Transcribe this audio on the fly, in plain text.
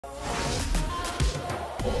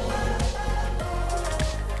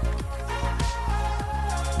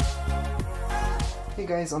Hey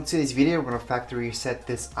guys, on today's video we're going to factory reset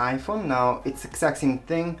this iPhone. Now it's the exact same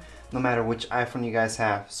thing no matter which iPhone you guys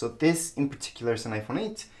have. So this in particular is an iPhone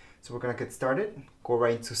 8. So we're going to get started, go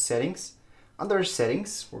right into settings. Under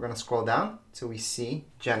settings we're going to scroll down till we see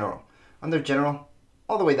general. Under general,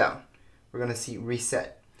 all the way down, we're going to see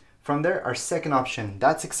reset. From there, our second option,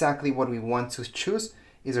 that's exactly what we want to choose,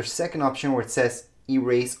 is our second option where it says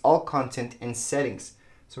erase all content and settings.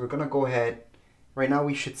 So we're going to go ahead. Right now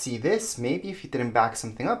we should see this. Maybe if you didn't back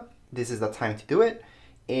something up, this is the time to do it.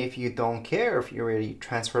 If you don't care, if you already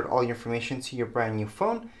transferred all your information to your brand new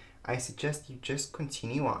phone, I suggest you just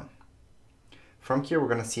continue on. From here, we're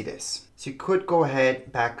gonna see this. So you could go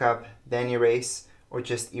ahead, back up, then erase, or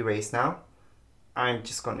just erase now. I'm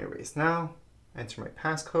just gonna erase now, enter my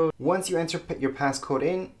passcode. Once you enter your passcode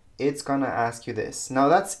in, it's gonna ask you this. Now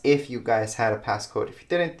that's if you guys had a passcode. If you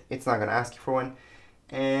didn't, it's not gonna ask you for one.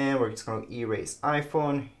 And we're just going to erase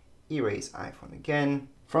iPhone again.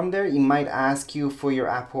 From there, you might ask you for your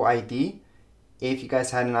Apple ID if you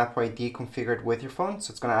guys had an Apple ID configured with your phone.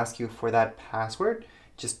 So it's going to ask you for that password.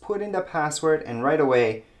 Just put in the password and right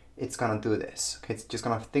away it's going to do this. Okay, it's just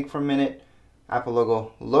going to think for a minute. Apple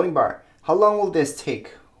logo loading bar. How long will this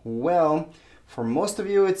take? Well, for most of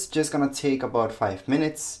you it's just going to take about 5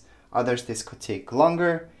 minutes. Others this could take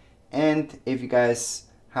longer. And if you guys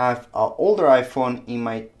have an older iPhone, it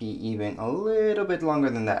might be even a little bit longer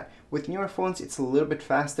than that. With newer phones, it's a little bit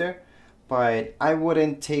faster, but I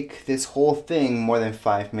wouldn't take this whole thing more than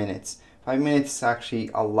 5 minutes. 5 minutes is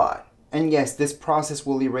actually a lot. And yes, this process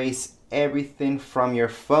will erase everything from your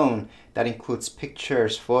phone. That includes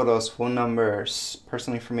pictures, photos, phone numbers,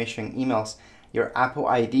 personal information, emails. Your Apple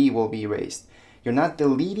ID will be erased. You're not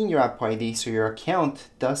deleting your Apple ID, so your account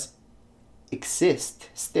does exist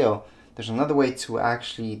still. There's another way to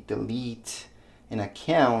actually delete an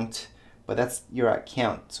account, but that's your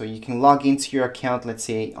account. So you can log into your account, let's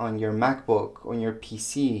say on your MacBook, on your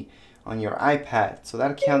PC, on your iPad. So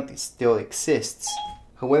that account still exists.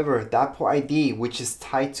 However, the Apple ID, which is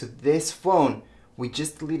tied to this phone, we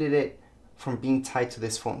just deleted it from being tied to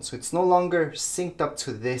this phone. So it's no longer synced up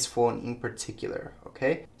to this phone in particular,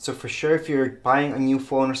 okay? So for sure, if you're buying a new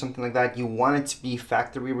phone or something like that, you want it to be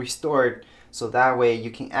factory restored. So that way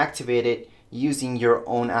you can activate it using your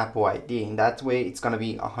own Apple ID. And that way it's gonna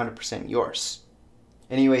be 100% yours.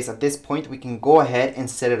 Anyways, at this point we can go ahead and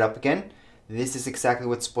set it up again. This is exactly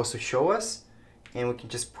what's supposed to show us. And we can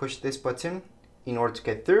just push this button in order to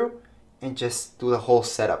get through and just do the whole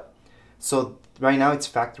setup. So right now it's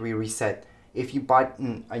factory reset. If you bought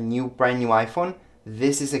a brand new iPhone,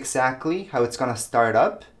 this is exactly how it's gonna start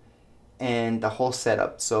up and the whole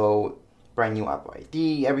setup. So brand new Apple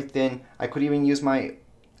ID, everything. I could even use my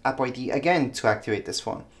Apple ID again to activate this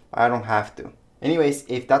phone. I don't have to. Anyways,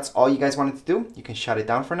 if that's all you guys wanted to do, you can shut it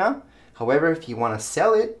down for now. However, if you want to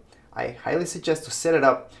sell it, I highly suggest to set it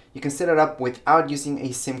up. You can set it up without using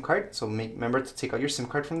a SIM card. So remember to take out your SIM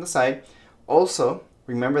card from the side. Also,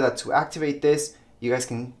 remember that to activate this, you guys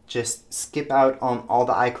can just skip out on all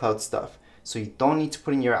the iCloud stuff. So you don't need to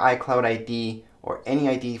put in your iCloud ID or any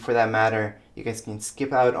ID for that matter. You guys can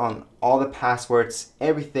skip out on all the passwords,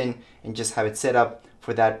 everything, and just have it set up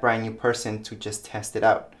for that brand new person to just test it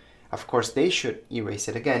out. Of course, they should erase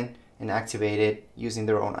it again and activate it using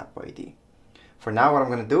their own Apple ID. For now, what I'm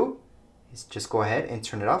going to do is just go ahead and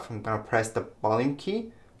turn it off. I'm going to press the volume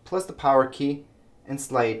key plus the power key and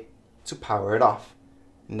slide to power it off.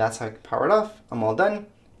 And that's how I can power it off. I'm all done.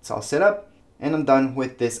 It's all set up. And I'm done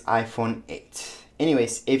with this iPhone 8.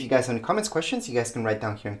 Anyways, if you guys have any comments, questions, you guys can write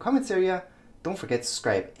down here in the comments area. Don't forget to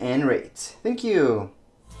subscribe and rate. Thank you.